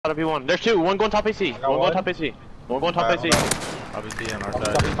Out of P1. There's two. One going top AC. One going top AC. One going top AC. Top AC on our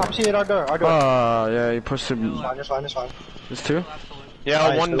side. Top AC at our door. Yeah, you pushed it. It's fine. There's two? Yeah,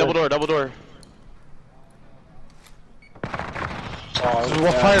 nice, one double door.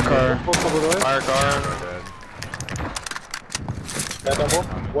 What fire car? Fire car. Yeah, double.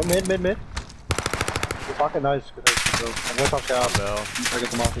 One mid. You're fucking nice. I'm going top scout. I'll get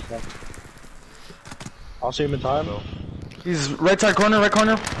them off this one. I'll see him in time. He's right side corner, right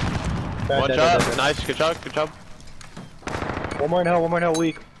corner. One shot. Nice. Good job. One more in hell,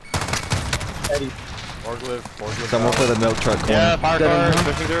 weak. Eddie. Forklift. Someone for the milk truck corner. Yeah, fire car.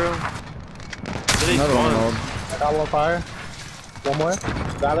 Pushing through. Another one. I got one fire. One more.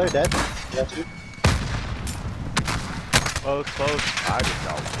 Valor, dead. Yeah, two. Close. I just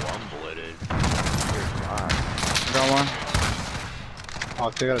got one bulleted. Got one. Oh, I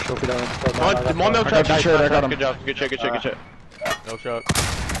got a trophy down. One milk truck. I got him. Good job. Good shit. Milk truck.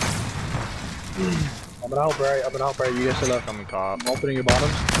 I'm gonna help right. You guys still left. Coming cop. I'm opening your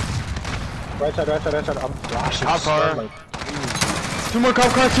bottoms. Right side. I'm flashing. Cop car. Two more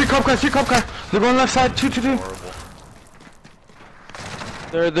cop cars, three cop cars. They're going left side, two. Horrible.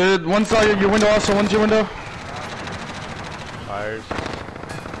 They're one's your window also, one's your window. Fires.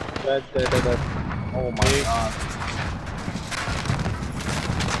 Dead. Oh my god.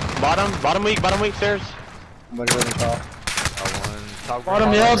 Bottom weak stairs. I'm gonna go in the top. Top Bottom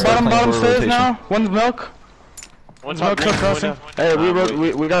for stairs rotation. now. One's milk. One Milk truck crossing. Hey,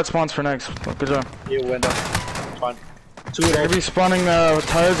 we got spawns for next. Good job. Yeah, window. It's fine. Two They're gonna be spawning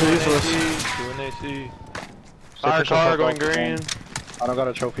tires or useless. Two in AC. Fire car going green. I don't got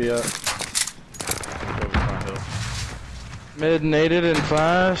a trophy yet. Mid naded and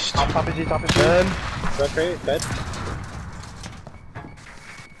flashed. Top is Dead. Red crate, dead.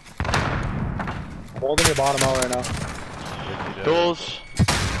 I'm holding your bottom out right now. Tools.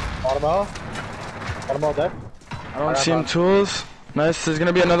 Bottom out dead. I don't see him tools. Nice, there's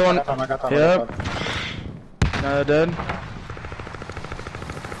gonna be another one. I got time. Yep. Another dead.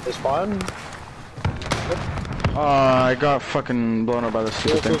 They spawn. I got fucking blown up by the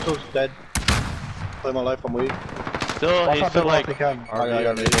stupid thing. Tools, dead. Play my life, I'm weak. He's still like. I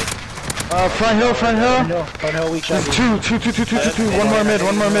got it. Front hill. Front hill, weak. Two. One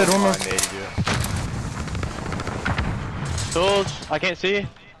more mid. Tools. I can't see.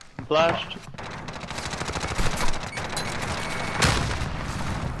 I'm flashed.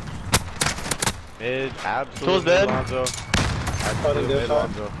 Mid. Absolutely. Tools dead. Absolutely mid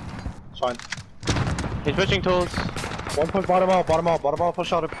Lonzo. It's fine. He's pushing tools. One push bottom out,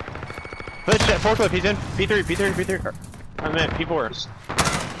 push out. Push forklift. He's in P3. I'm at P4.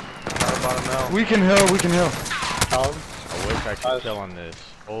 Bottom now. We can heal. I wish I could kill on this.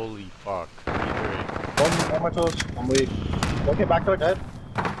 Holy fuck. One more tools. I'm weak. Okay, back to it, dead.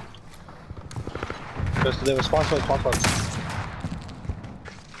 Just they were spawn spots.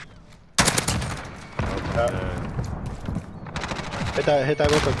 Hit that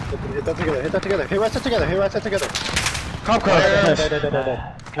real quick. Hit that together. Hit right side together. Cop car. Dead.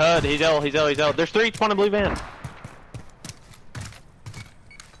 Cut. He's L. There's three spawn in blue van.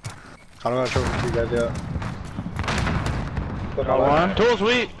 I'm not sure if you guys yet. Got one. Tools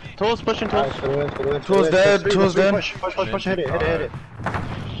weak. Tools pushing tools. Nice, good win. Tools dead. Push, hit it.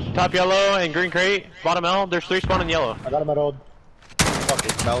 Top yellow and green crate. Bottom L. There's three spawn in yellow. I got him at old.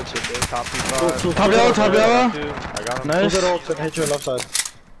 Fucking melts it, dude. Top P5. Top yellow. I got him. Nice. Tools at old, hit you on left side.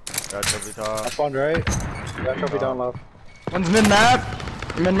 Got trophy top. I spawned right. You got trophy down left. One's mid map.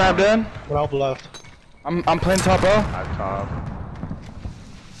 Mid map dead. One help left. I'm playing top L. I'm top.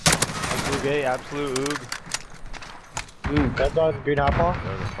 Absolute gay, absolute oog. Dead dog, green half ball.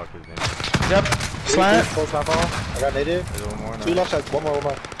 Where the fuck is name? Yep. Slant. Close half ball. I got native. There's one more now. Two left sides, one more.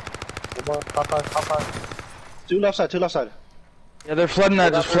 Top five. Two left side. Yeah, they're flooding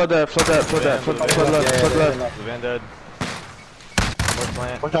that. Just flood that. Flood left. The van dead. One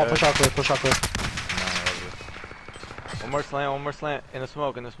more slant. Push out clear. One more slant. In the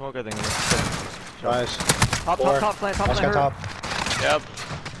smoke, I think. Nice. Top slant, Let's get top. Yep.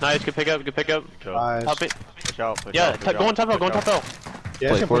 Nice. Good pick up. Nice. Top it. Push out. Yeah. Go on top L.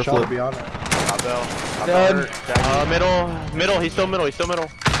 Yeah, it's gonna push out to be on it. Top L. Dead. Middle. He's still middle.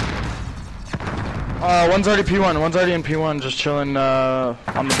 One's already P1. One's already in P1. Just chilling on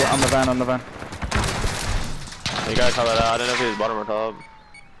the van. You gotta call that out. I don't know if he was bottom or top.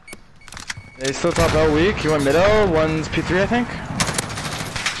 Yeah, he's still top L weak. He went mid L. One's P3, I think.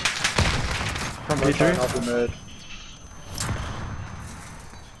 From P3.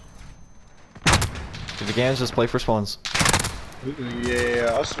 If you can, just play for spawns.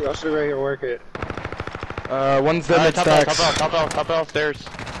 Yeah, I'll stay right here, work it. One's dead mid stacks. Top L, stairs.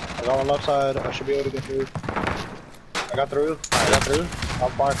 I got on left side. I should be able to get through. I got through.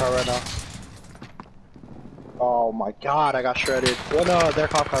 I'm fire car right now. Oh my god, I got shredded. Well, no, their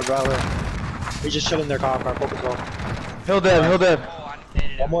cop car driver. He's just chilling their cop car. Focus on. Hill dead, hill dead.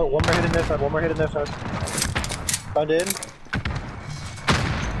 One more hit in their side. One more hit in their side. Stunned in.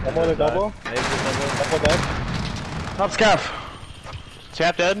 One more to double. Double dead. Top scaff.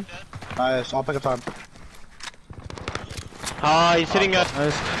 Scaff dead. Nice. I'll pick a time. Ah, he's hitting us.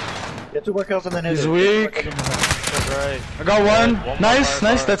 Nice. Get 2 more kills and then hit He's it. weak. Right. I got one. Nice,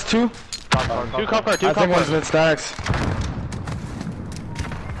 nice. That's 2. Two cop car, two I cop think one's car. mid stacks.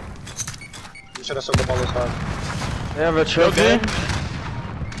 You should have sold the ball this time. They have a trophy. dead.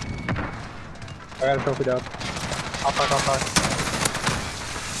 I got a trophy down. Cop car.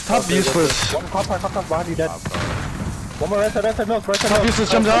 Top useless. One cop car behind you, dead. One more right side milk, right side Top milk.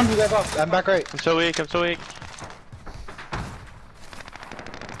 useless, jump down. I'm back right. I'm so weak, I'm so weak.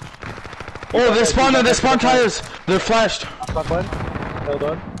 Oh, they spawn tires. They're flashed. Top one. Well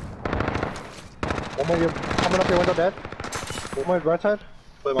done. One more, you're coming up your window, dead. One more right side.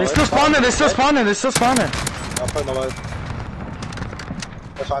 They still spawning. They're still spawning. I'm putting the load.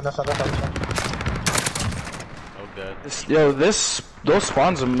 That's fine. Oh, dead. Yo, those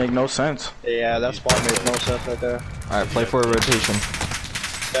spawns make no sense. Yeah, that spawn makes no sense right there. Alright, play for a rotation.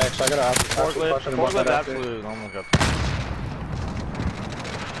 Dex, I gotta ask you a question about that Forklift after. absolute. Oh my god.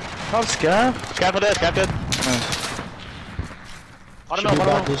 Top scaff. Scaff dead, scaff dead. Should be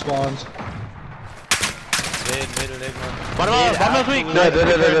back these spawns. Mid. Bottom weak.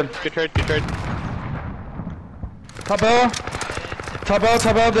 Dead. Good trade. Top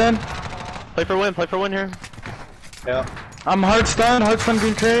L, then. Play for win here. Yeah. I'm hard stun,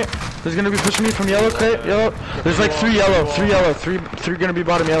 green crate. There's gonna be pushing me from yellow crate, yellow. There's like 3 yellow, three gonna be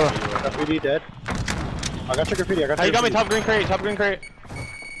bottom yellow. Graffiti dead. I got your graffiti, Hey, you got me top green crate.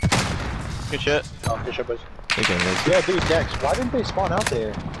 Good shit. Oh, good shit, boys. Okay, guys. Yeah, dude, Dex, why didn't they spawn out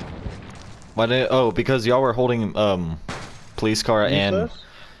there? Why did? Oh, because y'all were holding police car and Useless?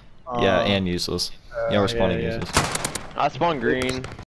 yeah, and useless. Y'all were spawning useless. I spawned green.